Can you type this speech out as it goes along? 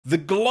The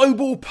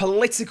global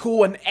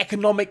political and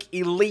economic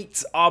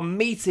elite are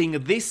meeting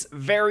this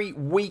very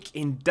week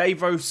in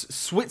Davos,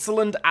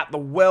 Switzerland at the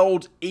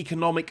World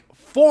Economic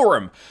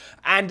Forum.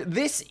 And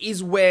this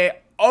is where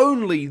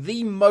only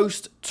the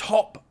most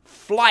top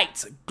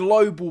flight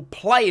global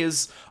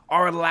players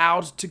are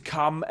allowed to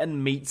come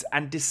and meet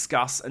and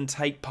discuss and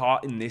take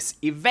part in this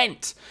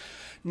event.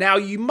 Now,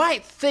 you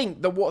might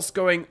think that what's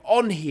going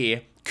on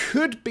here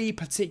could be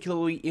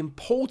particularly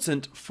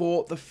important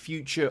for the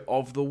future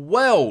of the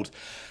world.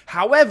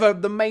 However,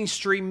 the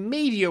mainstream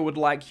media would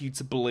like you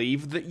to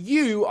believe that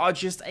you are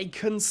just a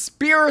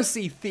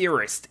conspiracy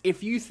theorist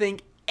if you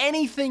think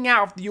anything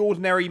out of the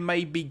ordinary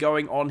may be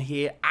going on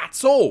here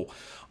at all.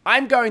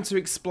 I'm going to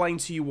explain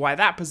to you why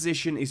that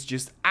position is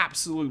just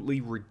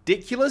absolutely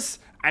ridiculous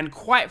and,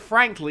 quite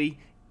frankly,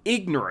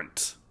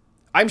 ignorant.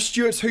 I'm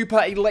Stuart Hooper,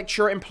 a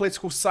lecturer in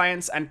political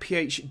science and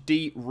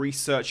PhD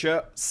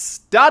researcher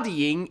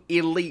studying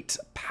elite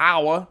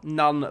power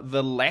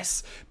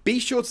nonetheless. Be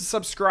sure to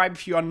subscribe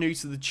if you are new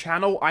to the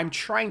channel. I'm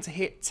trying to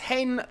hit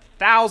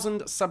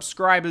 10,000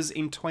 subscribers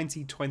in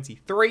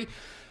 2023.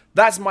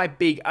 That's my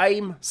big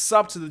aim.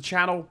 Sub to the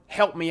channel,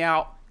 help me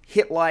out,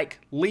 hit like,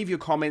 leave your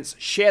comments,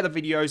 share the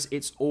videos.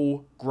 It's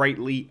all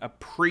greatly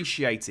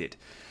appreciated.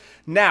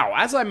 Now,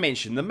 as I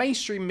mentioned, the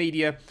mainstream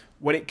media,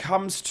 when it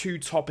comes to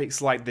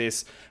topics like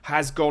this,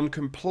 has gone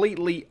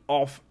completely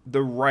off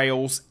the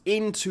rails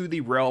into the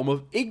realm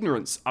of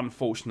ignorance,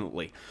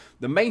 unfortunately.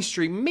 The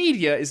mainstream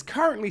media is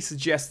currently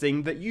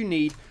suggesting that you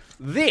need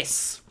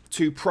this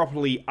to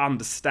properly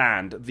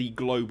understand the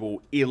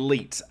global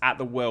elite at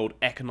the World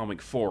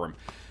Economic Forum.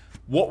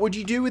 What would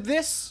you do with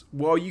this?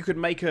 Well, you could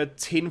make a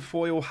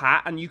tinfoil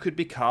hat and you could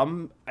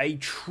become a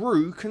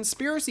true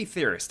conspiracy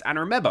theorist. And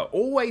remember,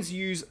 always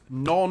use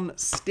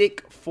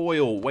non-stick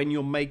foil when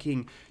you're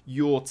making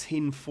your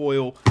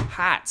tinfoil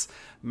hat.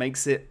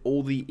 Makes it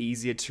all the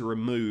easier to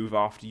remove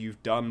after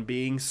you've done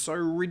being so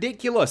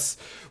ridiculous.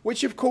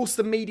 Which, of course,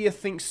 the media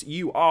thinks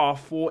you are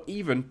for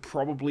even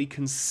probably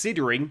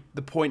considering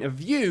the point of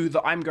view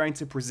that I'm going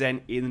to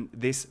present in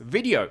this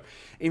video.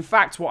 In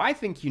fact, what I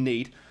think you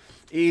need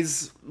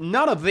is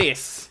none of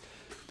this.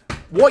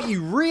 What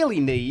you really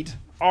need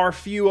are a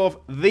few of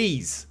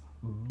these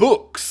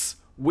books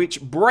which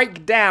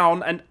break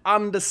down and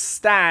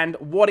understand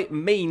what it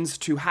means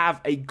to have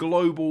a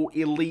global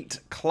elite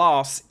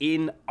class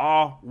in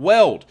our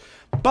world.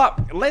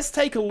 But let's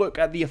take a look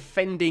at the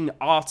offending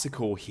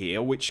article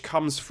here, which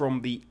comes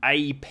from the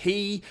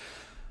AP,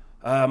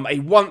 a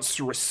once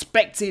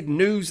respected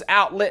news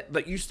outlet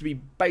that used to be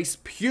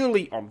based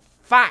purely on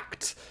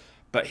fact.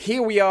 But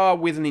here we are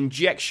with an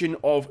injection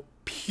of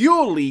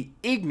purely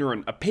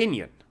ignorant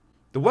opinion.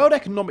 The World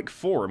Economic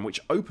Forum, which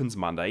opens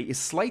Monday, is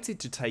slated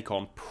to take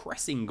on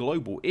pressing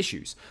global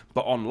issues,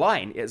 but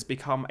online it has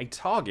become a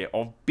target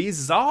of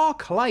bizarre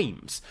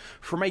claims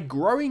from a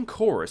growing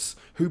chorus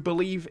who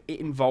believe it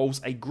involves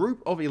a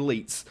group of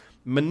elites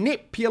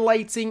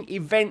manipulating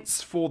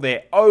events for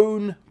their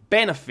own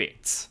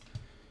benefit.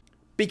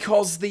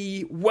 Because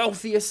the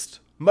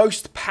wealthiest,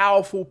 most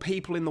powerful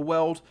people in the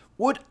world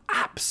would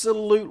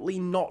absolutely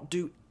not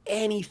do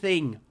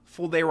anything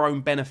for their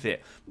own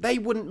benefit. They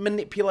wouldn't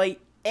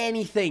manipulate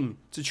anything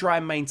to try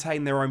and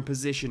maintain their own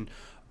position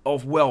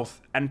of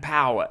wealth and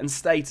power and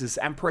status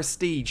and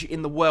prestige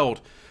in the world.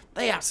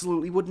 They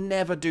absolutely would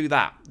never do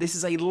that. This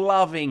is a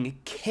loving,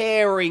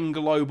 caring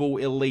global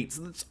elite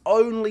that's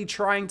only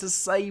trying to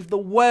save the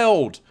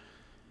world.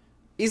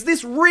 Is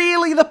this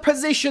really the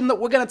position that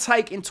we're going to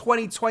take in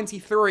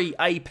 2023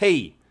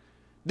 AP?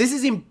 This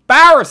is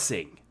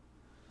embarrassing.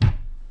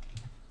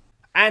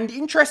 And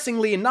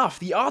interestingly enough,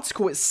 the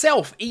article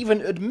itself even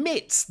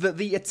admits that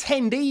the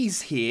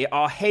attendees here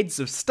are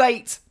heads of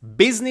state,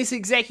 business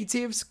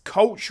executives,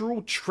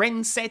 cultural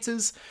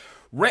trendsetters,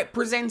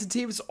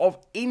 representatives of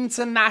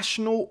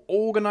international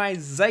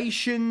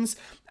organizations,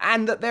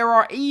 and that there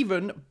are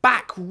even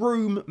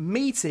backroom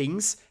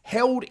meetings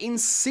held in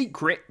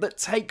secret that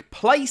take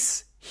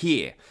place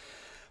here.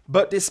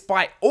 But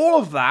despite all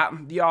of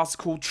that, the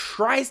article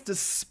tries to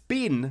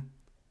spin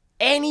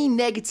any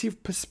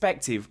negative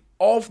perspective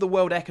of the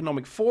World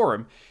Economic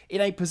Forum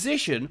in a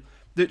position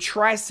that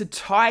tries to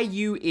tie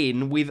you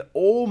in with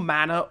all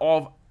manner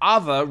of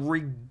other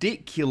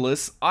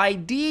ridiculous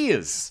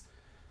ideas.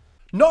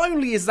 Not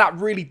only is that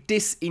really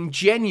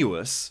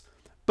disingenuous,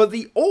 but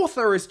the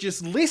author has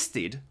just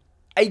listed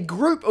a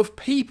group of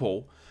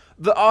people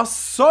that are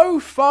so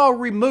far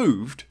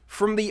removed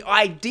from the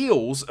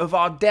ideals of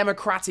our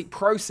democratic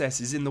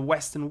processes in the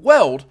Western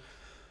world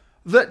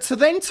that to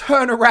then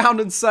turn around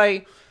and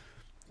say,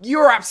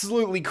 you're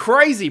absolutely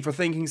crazy for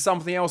thinking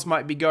something else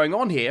might be going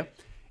on here,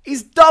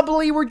 is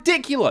doubly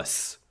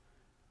ridiculous.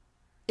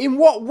 In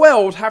what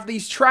world have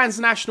these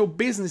transnational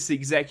business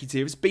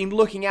executives been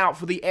looking out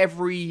for the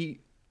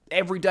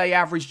everyday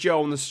average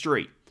Joe on the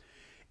street?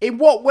 In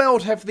what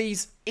world have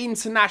these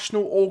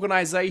international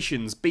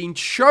organizations been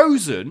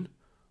chosen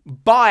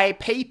by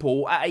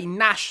people at a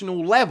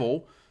national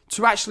level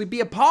to actually be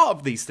a part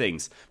of these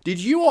things. Did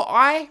you or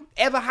I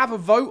ever have a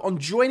vote on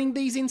joining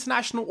these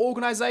international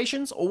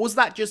organizations, or was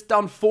that just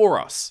done for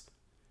us?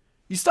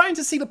 You're starting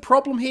to see the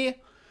problem here?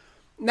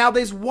 Now,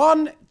 there's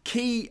one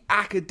key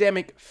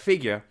academic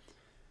figure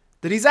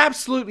that is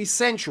absolutely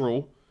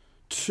central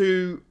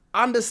to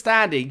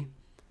understanding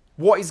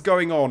what is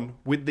going on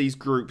with these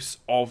groups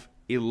of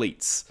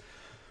elites.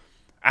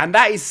 And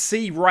that is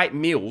C. Wright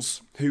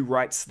Mills, who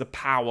writes The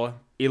Power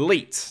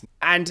Elite.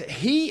 And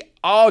he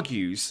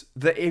argues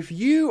that if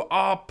you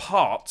are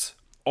part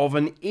of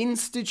an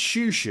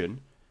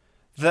institution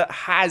that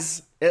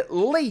has at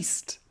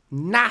least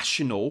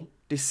national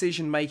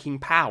decision-making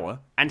power,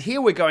 and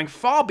here we're going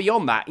far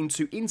beyond that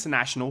into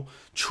international,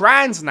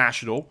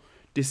 transnational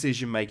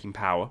decision-making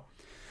power,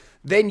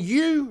 then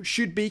you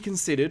should be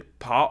considered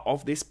part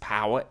of this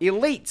power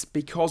elite,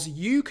 because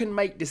you can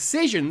make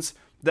decisions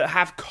that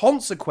have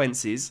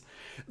consequences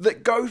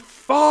that go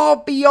far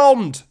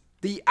beyond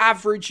the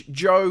average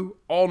Joe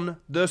on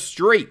the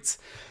street.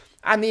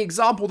 And the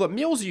example that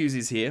Mills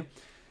uses here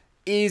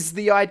is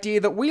the idea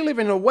that we live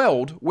in a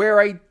world where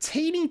a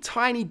teeny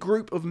tiny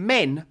group of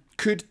men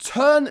could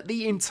turn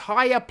the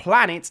entire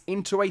planet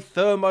into a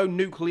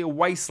thermonuclear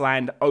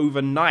wasteland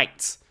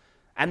overnight.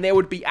 And there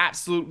would be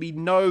absolutely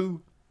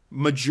no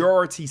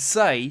majority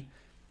say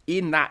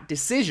in that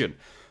decision.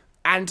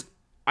 And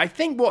I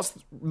think what's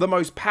the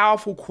most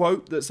powerful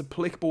quote that's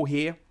applicable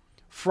here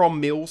from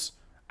Mills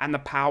and the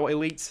power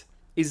elite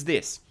is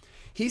this.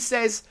 He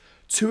says,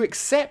 to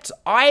accept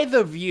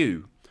either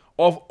view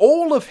of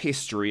all of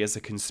history as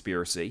a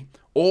conspiracy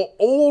or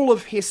all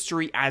of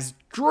history as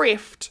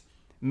drift,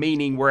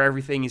 meaning where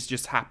everything is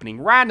just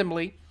happening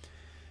randomly,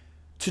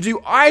 to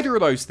do either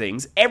of those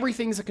things,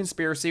 everything's a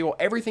conspiracy or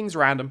everything's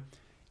random,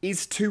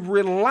 is to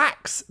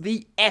relax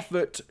the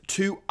effort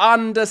to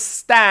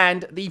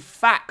understand the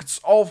facts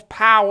of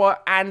power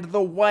and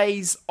the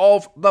ways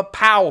of the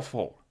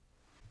powerful.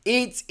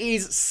 It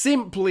is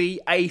simply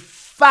a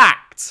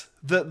fact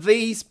that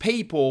these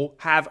people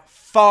have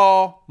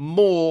far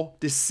more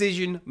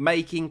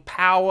decision-making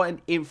power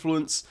and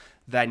influence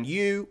than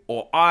you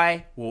or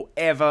I will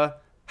ever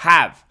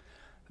have.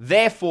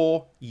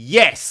 Therefore,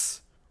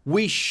 yes,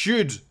 we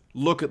should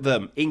look at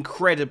them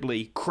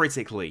incredibly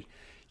critically.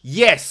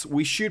 Yes,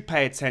 we should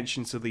pay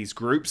attention to these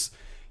groups.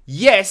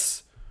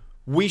 Yes,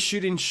 we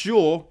should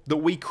ensure that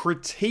we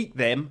critique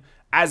them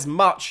as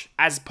much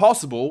as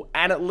possible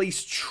and at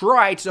least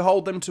try to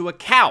hold them to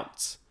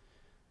account.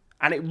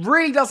 And it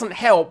really doesn't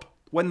help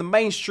when the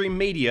mainstream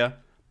media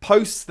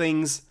posts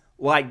things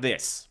like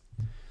this.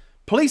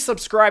 Please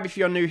subscribe if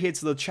you're new here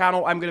to the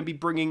channel. I'm going to be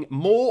bringing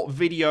more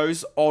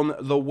videos on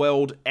the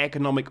World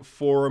Economic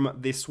Forum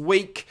this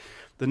week.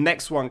 The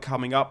next one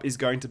coming up is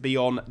going to be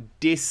on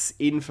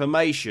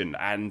disinformation,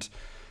 and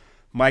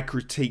my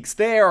critiques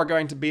there are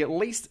going to be at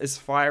least as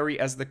fiery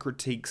as the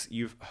critiques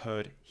you've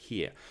heard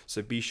here.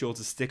 So be sure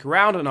to stick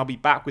around and I'll be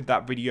back with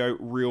that video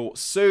real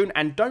soon.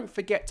 And don't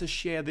forget to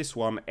share this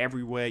one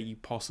everywhere you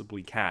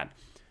possibly can.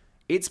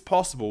 It's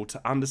possible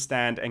to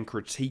understand and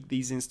critique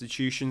these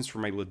institutions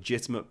from a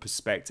legitimate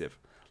perspective.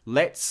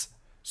 Let's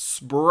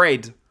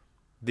spread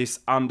this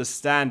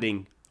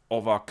understanding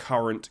of our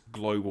current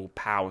global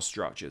power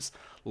structures.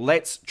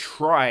 Let's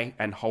try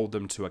and hold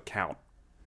them to account.